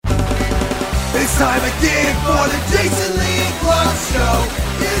It's time again for the Jason Lee and Clark Show.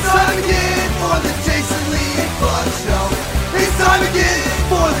 It's time again for the Jason Lee and Clark Show. It's time again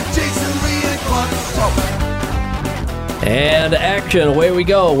for the Jason Lee and Clark Show. And action, away we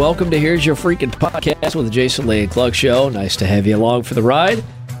go. Welcome to Here's Your Freaking Podcast with the Jason Lee and Clark Show. Nice to have you along for the ride.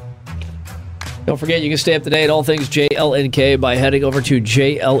 Don't forget, you can stay up to date all things JLNK by heading over to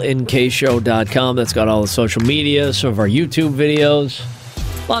jlnkshow.com. That's got all the social media, some of our YouTube videos.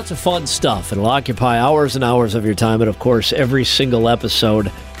 Lots of fun stuff. It'll occupy hours and hours of your time. And, of course, every single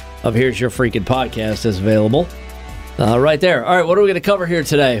episode of Here's Your Freaking Podcast is available right there. All right, what are we going to cover here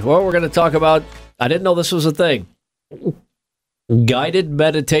today? Well, we're going to talk about, I didn't know this was a thing, guided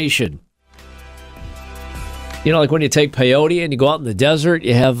meditation. You know, like when you take peyote and you go out in the desert,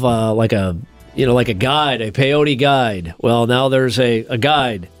 you have like a guide, a peyote guide. Well, now there's a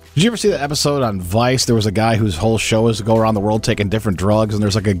guide. Did you ever see that episode on Vice? There was a guy whose whole show is to go around the world taking different drugs, and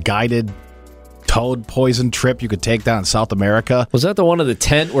there's like a guided toad poison trip you could take down in South America. Was that the one in the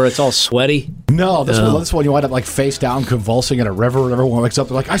tent where it's all sweaty? No, this one you wind up like face down convulsing in a river, and everyone wakes up,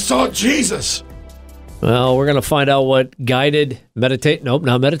 they're like, I saw Jesus! Well, we're going to find out what guided masturbation. What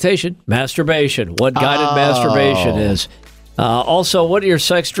guided masturbation is. Also, what do your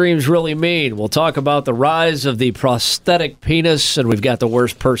sex dreams really mean? We'll talk about the rise of the prosthetic penis, and we've got the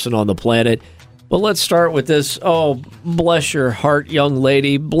worst person on the planet. Well, let's start with this. Oh, bless your heart, young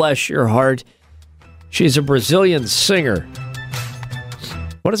lady. Bless your heart. She's a Brazilian singer.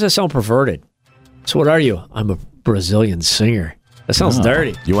 What does that sound perverted? So what are you? I'm a Brazilian singer. That sounds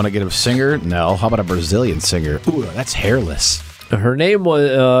dirty. You want to get a singer? No. How about a Brazilian singer? Ooh, that's hairless. Her name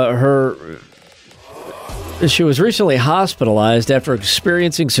was She was recently hospitalized after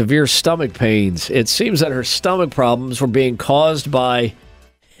experiencing severe stomach pains. It seems that her stomach problems were being caused by,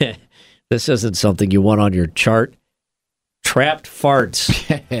 this isn't something you want on your chart, trapped farts.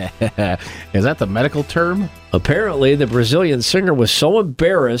 Is that the medical term? Apparently, the Brazilian singer was so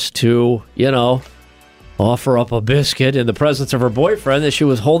embarrassed to, offer up a biscuit in the presence of her boyfriend that she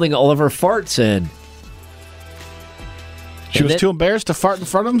was holding all of her farts in. She was too embarrassed to fart in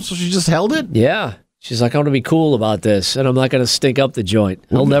front of him, so she just held it? Yeah. She's like, I'm going to be cool about this, and I'm not going to stink up the joint.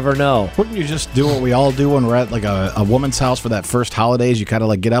 He'll never know. Wouldn't you just do what we all do when we're at like a woman's house for that first holidays? You kind of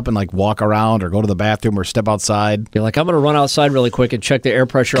like get up and like walk around or go to the bathroom or step outside. You're like, I'm going to run outside really quick and check the air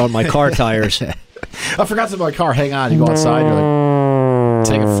pressure on my car tires. I forgot to my car. Hang on. You go outside. You're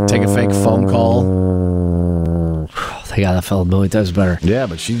like, take a fake phone call. Thank God that felt a million times better. Yeah,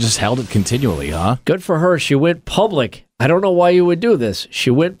 but she just held it continually, huh? Good for her. She went public. I don't know why you would do this. She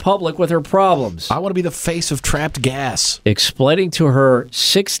went public with her problems. I want to be the face of trapped gas. Explaining to her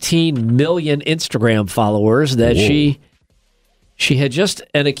 16 million Instagram followers that she had just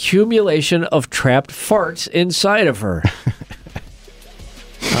an accumulation of trapped farts inside of her.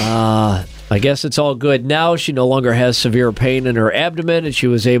 I guess it's all good now. She no longer has severe pain in her abdomen, and she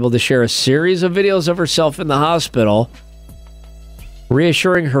was able to share a series of videos of herself in the hospital,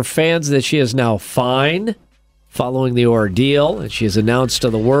 reassuring her fans that she is now fine following the ordeal, and she has announced to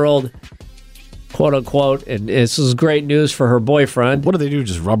the world, quote unquote, and this is great news for her boyfriend. What do they do?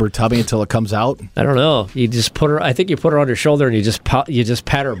 Just rub her tummy until it comes out? I don't know. You just put her. I think you put her on your shoulder and you just pat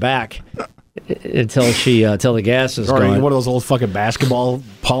her back until the gas is gone. One of those old fucking basketball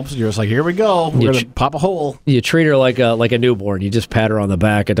pumps. And you're just like, here we go. We're gonna pop a hole. You treat her like a newborn. You just pat her on the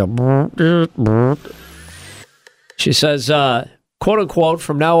back and she says, quote unquote,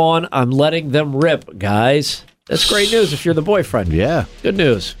 from now on, I'm letting them rip, guys. That's great news if you're the boyfriend. Yeah. Good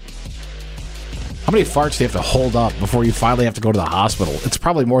news. How many farts do you have to hold up before you finally have to go to the hospital? It's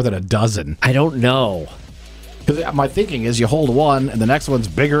probably more than a dozen. I don't know. Because my thinking is you hold one, and the next one's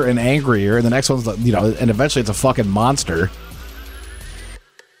bigger and angrier, and the next one's, and eventually it's a fucking monster.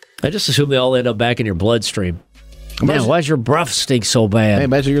 I just assume they all end up back in your bloodstream. Man, why does your breath stink so bad? Hey,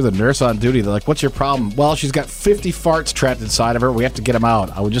 imagine you're the nurse on duty. They're like, what's your problem? Well, she's got 50 farts trapped inside of her. We have to get them out.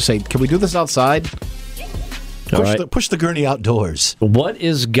 I would just say, can we do this outside? Push the gurney outdoors. What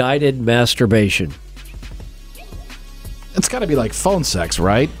is guided masturbation? It's got to be like phone sex,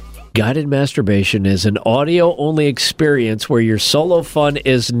 right? Guided masturbation is an audio-only experience where your solo fun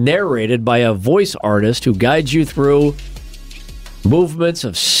is narrated by a voice artist who guides you through movements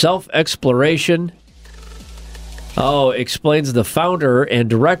of self-exploration. Explains the founder and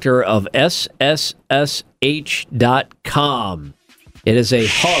director of SSSH.com. It is a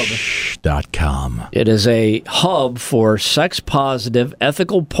hub.com. It is a hub for sex-positive,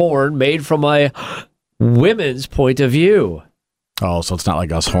 ethical porn made from a women's point of view. Oh, so it's not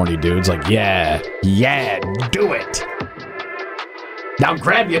like us horny dudes like, yeah, do it. Now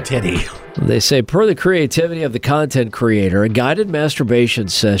grab your titty. They say, per the creativity of the content creator, a guided masturbation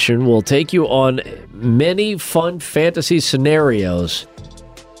session will take you on many fun fantasy scenarios.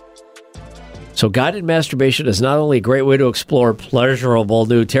 So guided masturbation is not only a great way to explore pleasurable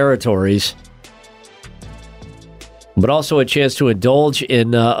new territories, but also a chance to indulge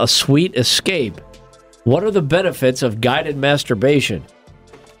in a sweet escape. What are the benefits of guided masturbation?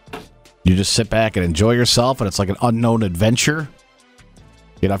 You just sit back and enjoy yourself, and it's like an unknown adventure.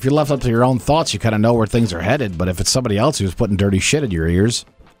 You know, if you're left up to your own thoughts, you kind of know where things are headed. But if it's somebody else who's putting dirty shit in your ears,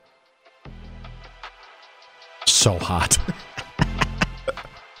 so hot.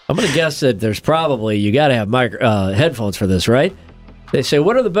 I'm going to guess that there's probably, you got to have headphones for this, right? They say,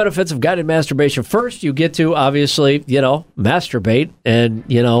 what are the benefits of guided masturbation? First, you get to, obviously, masturbate, and,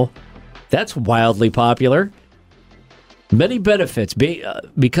 that's wildly popular. Many benefits,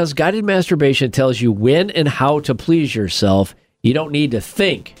 because guided masturbation tells you when and how to please yourself. You don't need to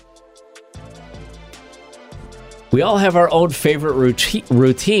think. We all have our own favorite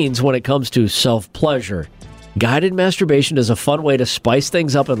routines when it comes to self-pleasure. Guided masturbation is a fun way to spice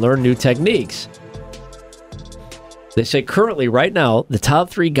things up and learn new techniques. They say currently, right now, the top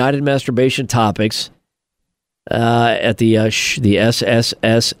 3 guided masturbation topics at the SSSH.com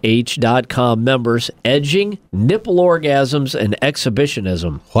members: edging, nipple orgasms, and exhibition.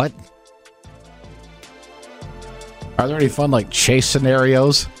 What? Are there any fun, chase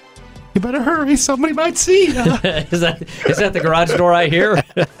scenarios? You better hurry, somebody might see you. Is that the garage door I hear?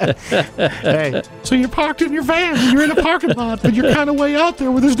 Hey, so you're parked in your van, and you're in a parking lot, but you're kind of way out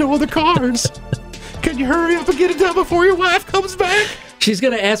there where there's no other cars. Can you hurry up and get it done before your wife comes back? She's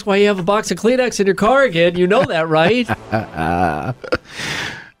going to ask why you have a box of Kleenex in your car again. You know that, right?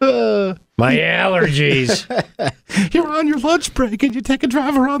 My allergies. You're on your lunch break and you take a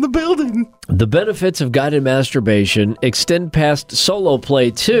drive around the building. The benefits of guided masturbation extend past solo play,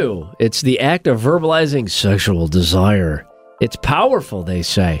 too. It's the act of verbalizing sexual desire. It's powerful, they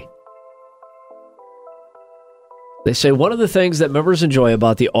say. They say one of the things that members enjoy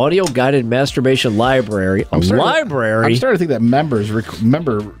about the audio-guided masturbation library... I'm starting to think that members...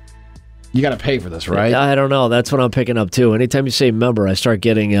 Remember, you got to pay for this, right? I don't know. That's what I'm picking up, too. Anytime you say member, I start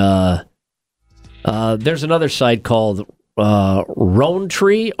getting... there's another site called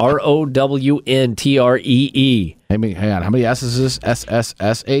Rowntree, ROWNTREE. Hang on. How many S's is this?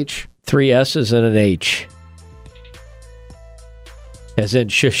 SSSH? 3 S's and an H. As in,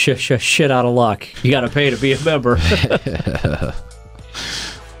 shit out of luck. You got to pay to be a member.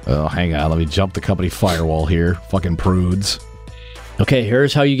 Oh, hang on. Let me jump the company firewall here. Fucking prudes. Okay,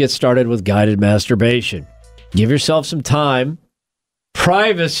 here's how you get started with guided masturbation. Give yourself some time,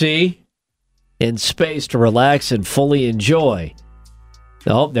 privacy, and space to relax and fully enjoy.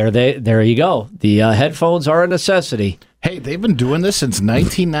 Oh, there you go. The headphones are a necessity. Hey, they've been doing this since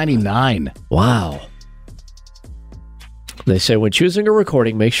 1999. Wow. They say when choosing a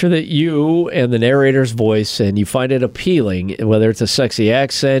recording, make sure that you and the narrator's voice, and you find it appealing, whether it's a sexy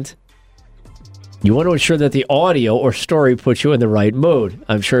accent. You want to ensure that the audio or story puts you in the right mood.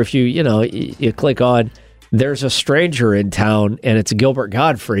 I'm sure if you click on There's a Stranger in Town and it's Gilbert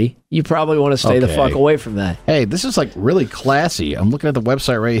Godfrey, you probably want to stay the fuck away from that. Hey, this is really classy. I'm looking at the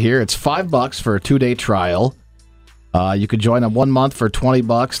website right here. It's $5 for a 2-day trial. You could join on 1 month for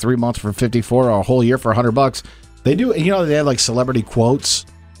 $20, 3 months for $54, or a whole year for $100. They do, they have celebrity quotes.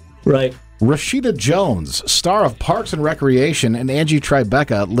 Right. Rashida Jones, star of Parks and Recreation, and Angie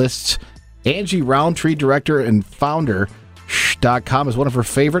Tribeca lists Angie Rowntree, director and founder, .com, as one of her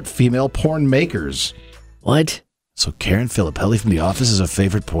favorite female porn makers. What? So Karen Filippelli from The Office is a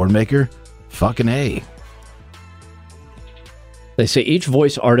favorite porn maker? Fucking A. They say each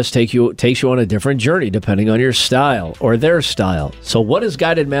voice artist takes you on a different journey depending on your style or their style. So what is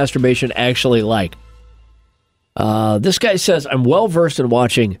guided masturbation actually like? This guy says, I'm well-versed in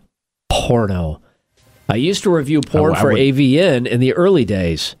watching porno. I used to review porn for AVN in the early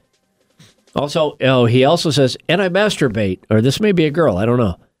days. Also, he also says, and I masturbate. Or this may be a girl, I don't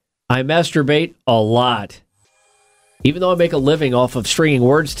know. I masturbate a lot. Even though I make a living off of stringing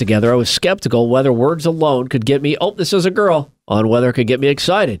words together, I was skeptical whether words alone could get me, this is a girl, on whether it could get me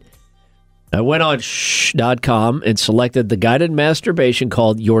excited. I went on shh.com and selected the guided masturbation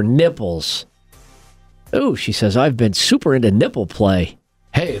called Your Nipples. Ooh, she says, I've been super into nipple play.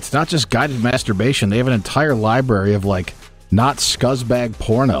 Hey, it's not just guided masturbation. They have an entire library of, not scuzzbag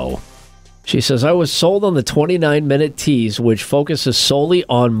porno. She says, I was sold on the 29-minute tease, which focuses solely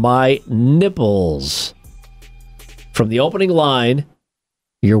on my nipples. From the opening line,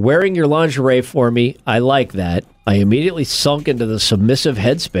 you're wearing your lingerie for me. I like that. I immediately sunk into the submissive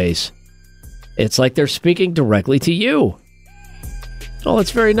headspace. It's like they're speaking directly to you. Oh,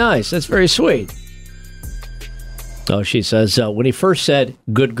 that's very nice. That's very sweet. Oh, she says, when he first said,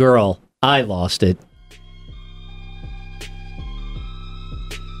 good girl, I lost it.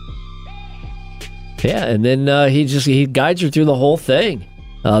 Yeah, and then he guides her through the whole thing.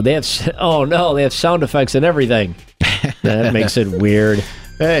 They have sound effects and everything. That makes it weird.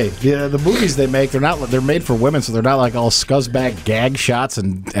 Hey, the movies they make, they're made for women, so they're not like all scuzzbag gag shots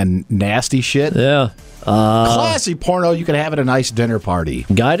and nasty shit. Yeah. Classy porno you can have at a nice dinner party.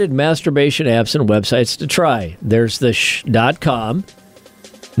 Guided masturbation apps and websites to try. There's the .com.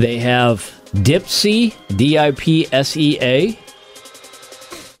 They have Dipsea, Dipsea.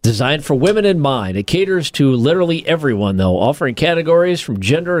 Designed for women in mind. It caters to literally everyone, though, offering categories from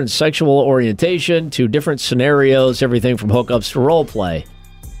gender and sexual orientation to different scenarios, everything from hookups to role play.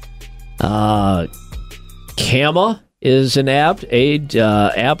 Kama is an app aid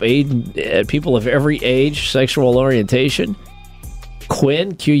people of every age, sexual orientation.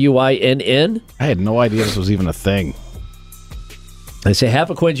 Quinn, Quinn. I had no idea this was even a thing. They say half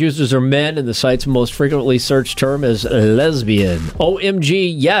of Quinn's users are men, and the site's most frequently searched term is lesbian.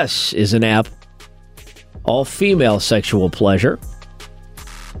 OMG Yes is an app. All female sexual pleasure.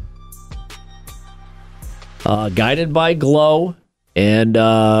 Guided by Glow and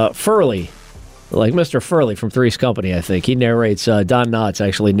Furley. Like Mr. Furley from Three's Company, I think. He narrates, Don Knotts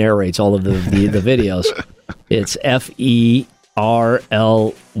actually narrates all of the videos. It's Ferly.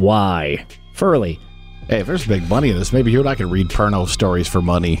 Furley. Hey, if there's big money in this, maybe you and I can read porno stories for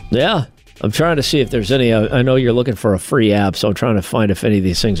money. Yeah. I'm trying to see if there's any. I know you're looking for a free app, so I'm trying to find if any of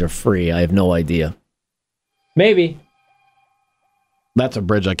these things are free. I have no idea. Maybe. That's a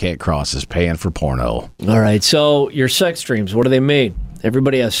bridge I can't cross, is paying for porno. All right, so your sex dreams, what do they mean?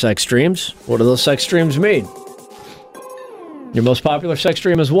 Everybody has sex dreams. What do those sex dreams mean? Your most popular sex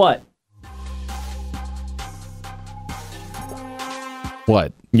dream is what?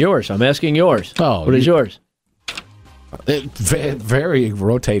 What? Yours. I'm asking yours. Oh, what is yours? It very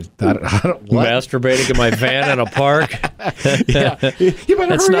rotate. Masturbating in my van in a park. Yeah, you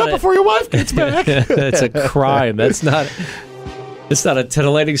better hurry up before your wife gets back. That's a crime. It's not a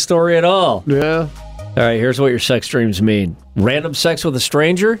titillating story at all. Yeah. All right, here's what your sex dreams mean. Random sex with a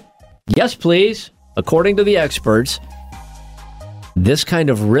stranger? Yes, please. According to the experts, this kind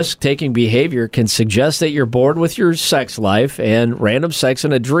of risk-taking behavior can suggest that you're bored with your sex life, and random sex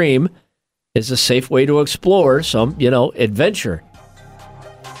in a dream is a safe way to explore some, adventure.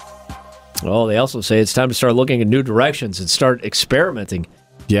 Oh, they also say it's time to start looking in new directions and start experimenting.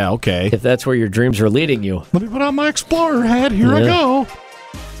 Yeah, okay. If that's where your dreams are leading you. Let me put on my Explorer hat. Here I go.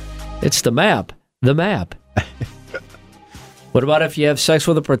 It's the map. The map. What about if you have sex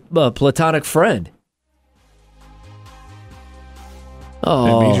with a platonic friend?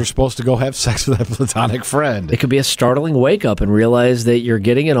 Oh, it means you're supposed to go have sex with that platonic friend. It could be a startling wake-up and realize that you're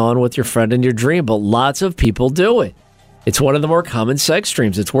getting it on with your friend in your dream, but lots of people do it. It's one of the more common sex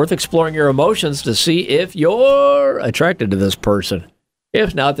dreams. It's worth exploring your emotions to see if you're attracted to this person.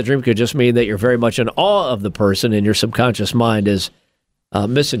 If not, the dream could just mean that you're very much in awe of the person and your subconscious mind is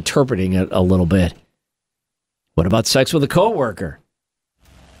misinterpreting it a little bit. What about sex with a coworker?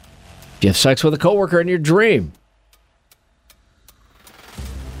 Do you have sex with a coworker in your dream?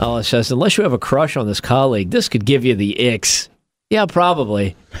 Oh, it says, unless you have a crush on this colleague, this could give you the icks. Yeah,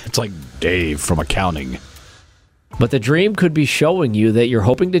 probably. It's like Dave from accounting. But the dream could be showing you that you're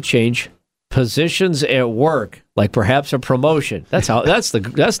hoping to change positions at work, like perhaps a promotion. That's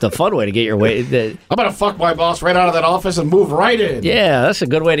the fun way to get your way. I'm going to fuck my boss right out of that office and move right in. Yeah, that's a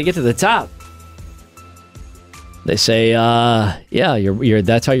good way to get to the top. They say,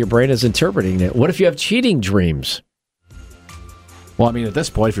 that's how your brain is interpreting it. What if you have cheating dreams? Well, I mean, at this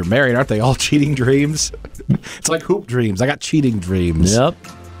point, if you're married, aren't they all cheating dreams? It's like hoop dreams. I got cheating dreams. Yep.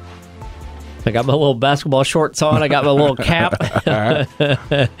 I got my little basketball shorts on. I got my little cap.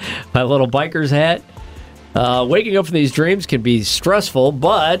 My little biker's hat. Waking up from these dreams can be stressful,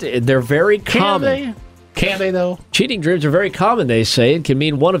 but they're very common. Can they, though? Cheating dreams are very common, they say. It can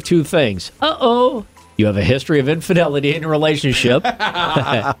mean one of two things. Uh-oh. You have a history of infidelity in a relationship.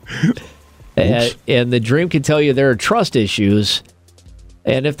 And the dream can tell you there are trust issues.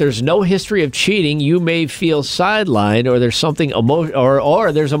 And if there's no history of cheating, you may feel sidelined, or there's something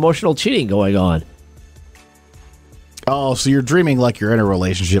or there's emotional cheating going on. Oh, so you're dreaming like you're in a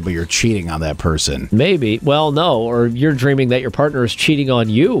relationship, but you're cheating on that person. Maybe. Well, no. Or you're dreaming that your partner is cheating on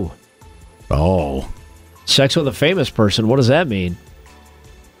you. Oh. Sex with a famous person. What does that mean?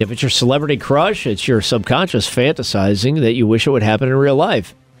 If it's your celebrity crush, it's your subconscious fantasizing that you wish it would happen in real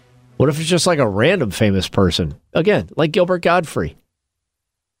life. What if it's just like a random famous person? Again, like Gilbert Gottfried.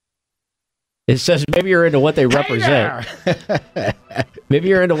 It says maybe you're into what they represent. Maybe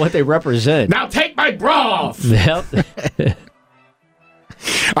you're into what they represent. Now take my bra off. Yep.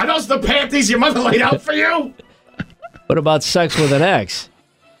 Are those the panties your mother laid out for you? What about sex with an ex?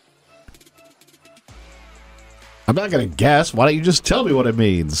 I'm not going to guess. Why don't you just tell me what it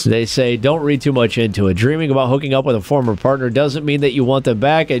means? They say don't read too much into it. Dreaming about hooking up with a former partner doesn't mean that you want them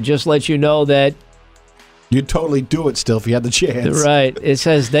back. It just lets you know that You'd totally do it still if you had the chance. right. It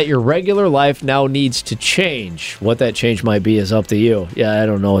says that your regular life now needs to change. What that change might be is up to you. Yeah, I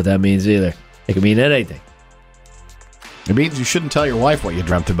don't know what that means either. It could mean anything. It means you shouldn't tell your wife what you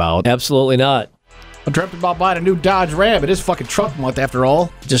dreamt about. Absolutely not. I dreamt about buying a new Dodge Ram. It is fucking Trump month after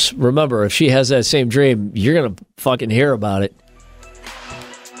all. Just remember, if she has that same dream, you're going to fucking hear about it.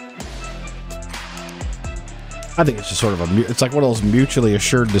 I think it's just sort of it's like one of those mutually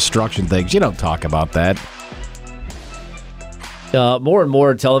assured destruction things. You don't talk about that. More and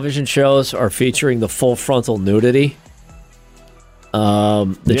more television shows are featuring the full frontal nudity.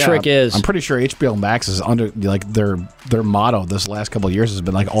 The trick is, I'm pretty sure HBO Max is under like their motto this last couple of years has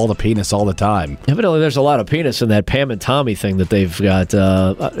been like all the penis all the time. evidently there's a lot of penis in that Pam and Tommy thing that they've got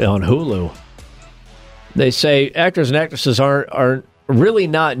on Hulu. They say actors and actresses aren't really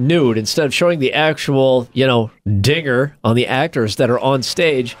not nude. Instead of showing the actual, dinger on the actors that are on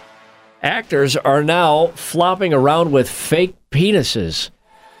stage, actors are now flopping around with fake penises.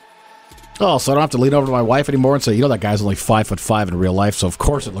 Oh, so I don't have to lean over to my wife anymore and say, that guy's only 5'5" in real life, so of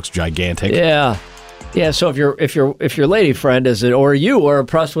course it looks gigantic. Yeah. So if your lady friend or you are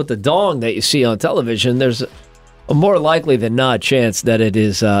impressed with the dong that you see on television, there's a more likely than not chance that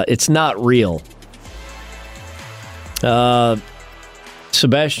it's not real.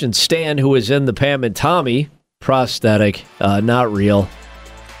 Sebastian Stan, who is in the Pam and Tommy prosthetic, not real.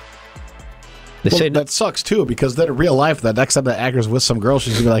 That sucks too, because then in real life, the next time the actor's with some girl,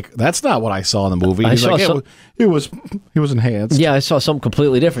 she's gonna be like, "That's not what I saw in the movie." He's like, "It was enhanced." Yeah, I saw something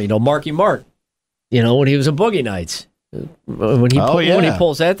completely different. Marky Mark. When he was in Boogie Nights, when he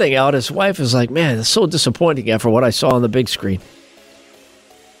pulls that thing out, his wife is like, "Man, it's so disappointing after what I saw on the big screen."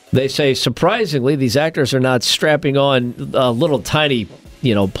 They say surprisingly, these actors are not strapping on little tiny,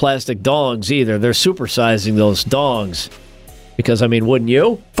 plastic dongs either. They're supersizing those dongs because, wouldn't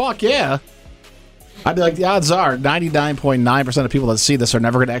you? Fuck yeah. I'd be like, the odds are 99.9% of people that see this are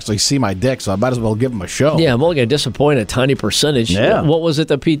never going to actually see my dick, so I might as well give them a show. Yeah, I'm only going to disappoint a tiny percentage. Yeah. What was it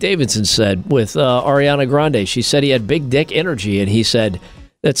that Pete Davidson said with Ariana Grande? She said he had big dick energy, and he said,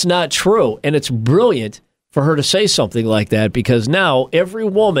 that's not true. And it's brilliant for her to say something like that, because now every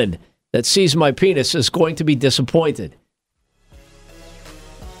woman that sees my penis is going to be disappointed.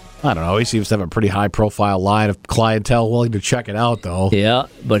 I don't know. He seems to have a pretty high-profile line of clientele willing to check it out, though. Yeah,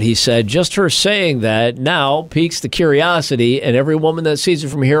 but he said just her saying that now piques the curiosity, and every woman that sees it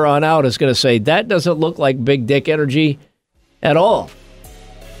from here on out is going to say, that doesn't look like big dick energy at all.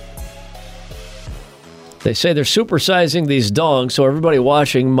 They say they're supersizing these dongs, so everybody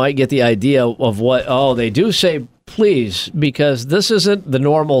watching might get the idea of what... Oh, they do say, please, because this isn't the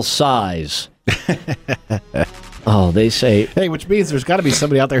normal size. Oh, they say... Hey, which means there's got to be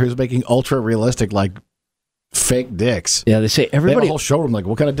somebody out there who's making ultra-realistic, fake dicks. Yeah, they say everybody... They have a whole showroom,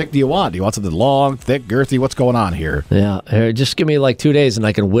 what kind of dick do you want? Do you want something long, thick, girthy? What's going on here? Yeah, just give me 2 days and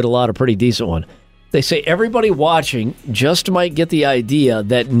I can whittle out a pretty decent one. They say everybody watching just might get the idea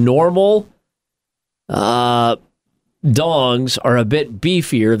that normal dongs are a bit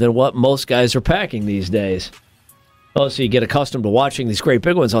beefier than what most guys are packing these days. Oh, so you get accustomed to watching these great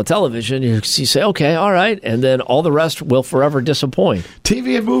big ones on television. You say, okay, all right. And then all the rest will forever disappoint.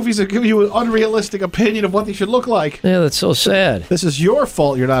 TV and movies will give you an unrealistic opinion of what they should look like. Yeah, that's so sad. This is your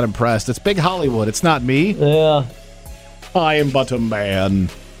fault you're not impressed. It's big Hollywood. It's not me. Yeah. I am but a man.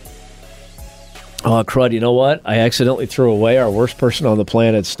 Oh, crud, you know what? I accidentally threw away our worst person on the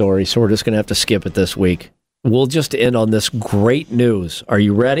planet story, so we're just going to have to skip it this week. We'll just end on this great news. Are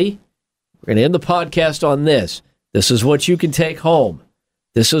you ready? We're going to end the podcast on this. This is what you can take home.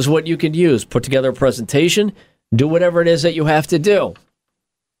 This is what you can use. Put together a presentation. Do whatever it is that you have to do.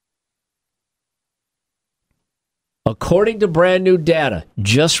 According to brand new data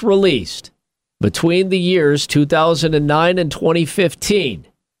just released between the years 2009 and 2015,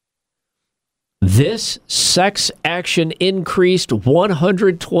 this sex action increased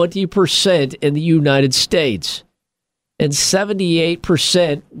 120% in the United States and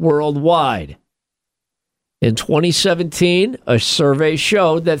 78% worldwide. In 2017, a survey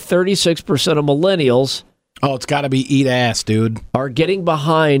showed that 36% of millennials... Oh, it's got to be eat ass, dude. ...are getting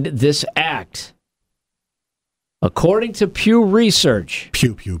behind this act. According to Pew Research...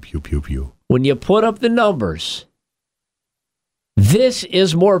 Pew, pew, pew, pew, pew. When you put up the numbers, This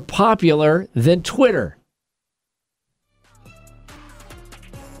is more popular than Twitter.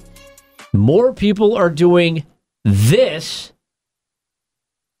 More people are doing this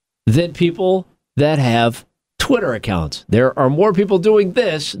than people that have Twitter accounts. There are more people doing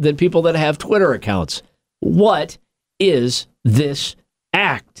this than people that have Twitter accounts. What is this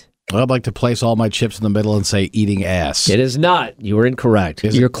act? I'd like to place all my chips in the middle and say eating ass. It is not. You were incorrect.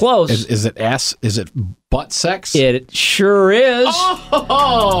 You're close. Is it ass? Is it butt sex? It sure is.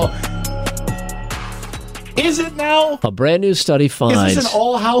 Oh! Is it now? A brand new study finds... Is this in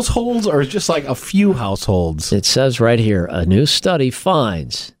all households or just like a few households? It says right here, a new study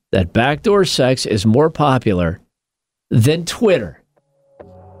finds that backdoor sex is more popular than Twitter.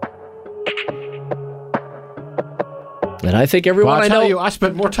 And I think everyone I know... I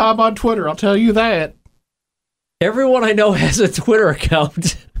spent more time on Twitter, I'll tell you that. Everyone I know has a Twitter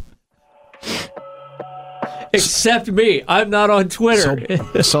account. Except me. I'm not on Twitter.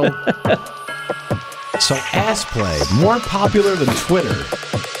 So ass play, more popular than Twitter.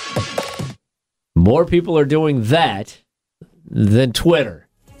 More people are doing that than Twitter.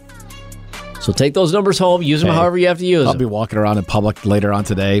 So take those numbers home, use them however you have to use them. I'll be walking around in public later on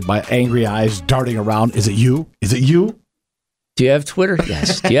today, my angry eyes darting around. Is it you? Is it you? Do you have Twitter?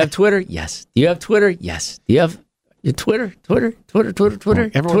 Yes. Do you have Twitter? Yes. Do you have Twitter? Yes. Do you have your Twitter? Twitter?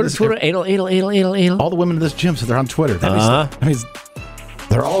 Anal. All the women in this gym said they're on Twitter. That means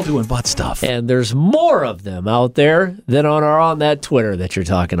they're all doing butt stuff. And there's more of them out there than are on that Twitter that you're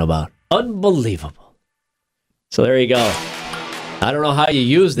talking about. Unbelievable. So there you go. I don't know how you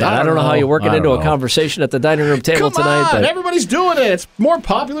use that. I don't know how you work it into a conversation at the dining room table tonight. But everybody's doing it. It's more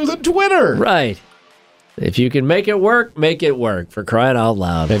popular than Twitter. Right. If you can make it work, for crying out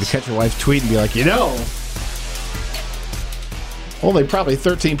loud. Maybe catch your wife's tweet and be like, only probably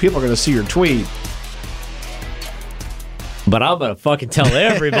 13 people are going to see your tweet. But I'm going to fucking tell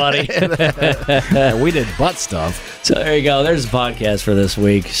everybody. We did butt stuff. So there you go. There's the podcast for this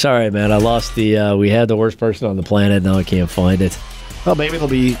week. Sorry, man. I lost we had the worst person on the planet. Now I can't find it. Well, maybe it'll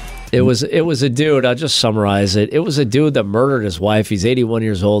be... It was a dude. I'll just summarize it. It was a dude that murdered his wife. He's 81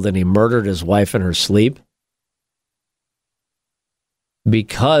 years old, and he murdered his wife in her sleep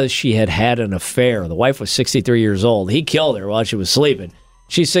because she had an affair. The wife was 63 years old. He killed her while she was sleeping.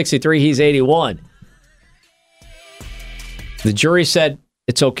 She's 63. He's 81. The jury said,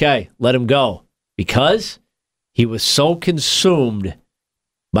 it's okay. Let him go. Because he was so consumed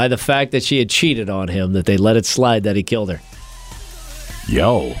by the fact that she had cheated on him that they let it slide that he killed her.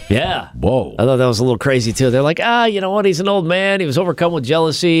 Yo. Yeah. Whoa. I thought that was a little crazy, too. They're like, you know what? He's an old man. He was overcome with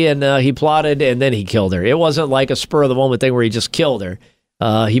jealousy, and he plotted, and then he killed her. It wasn't like a spur-of-the-moment thing where he just killed her.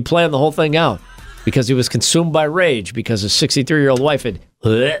 He planned the whole thing out because he was consumed by rage because his 63-year-old wife had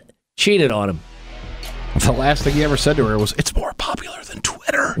cheated on him. The last thing he ever said to her was, it's more popular than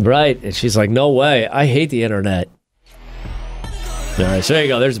Twitter. Right. And she's like, no way. I hate the internet. All right, so there you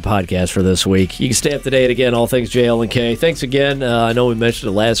go. There's a podcast for this week. You can stay up to date again, all things JL&K. Thanks again. I know we mentioned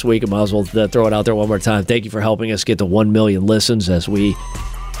it last week. I might as well throw it out there one more time. Thank you for helping us get to 1 million listens as we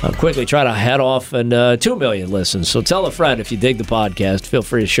quickly try to head off and 2 million listens. So tell a friend if you dig the podcast. Feel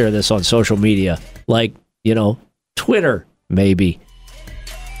free to share this on social media, like, Twitter, maybe.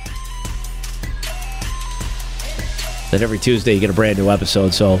 Then every Tuesday you get a brand new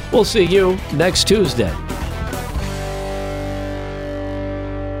episode. So we'll see you next Tuesday.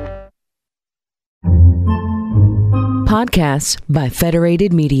 Podcasts by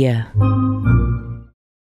Federated Media.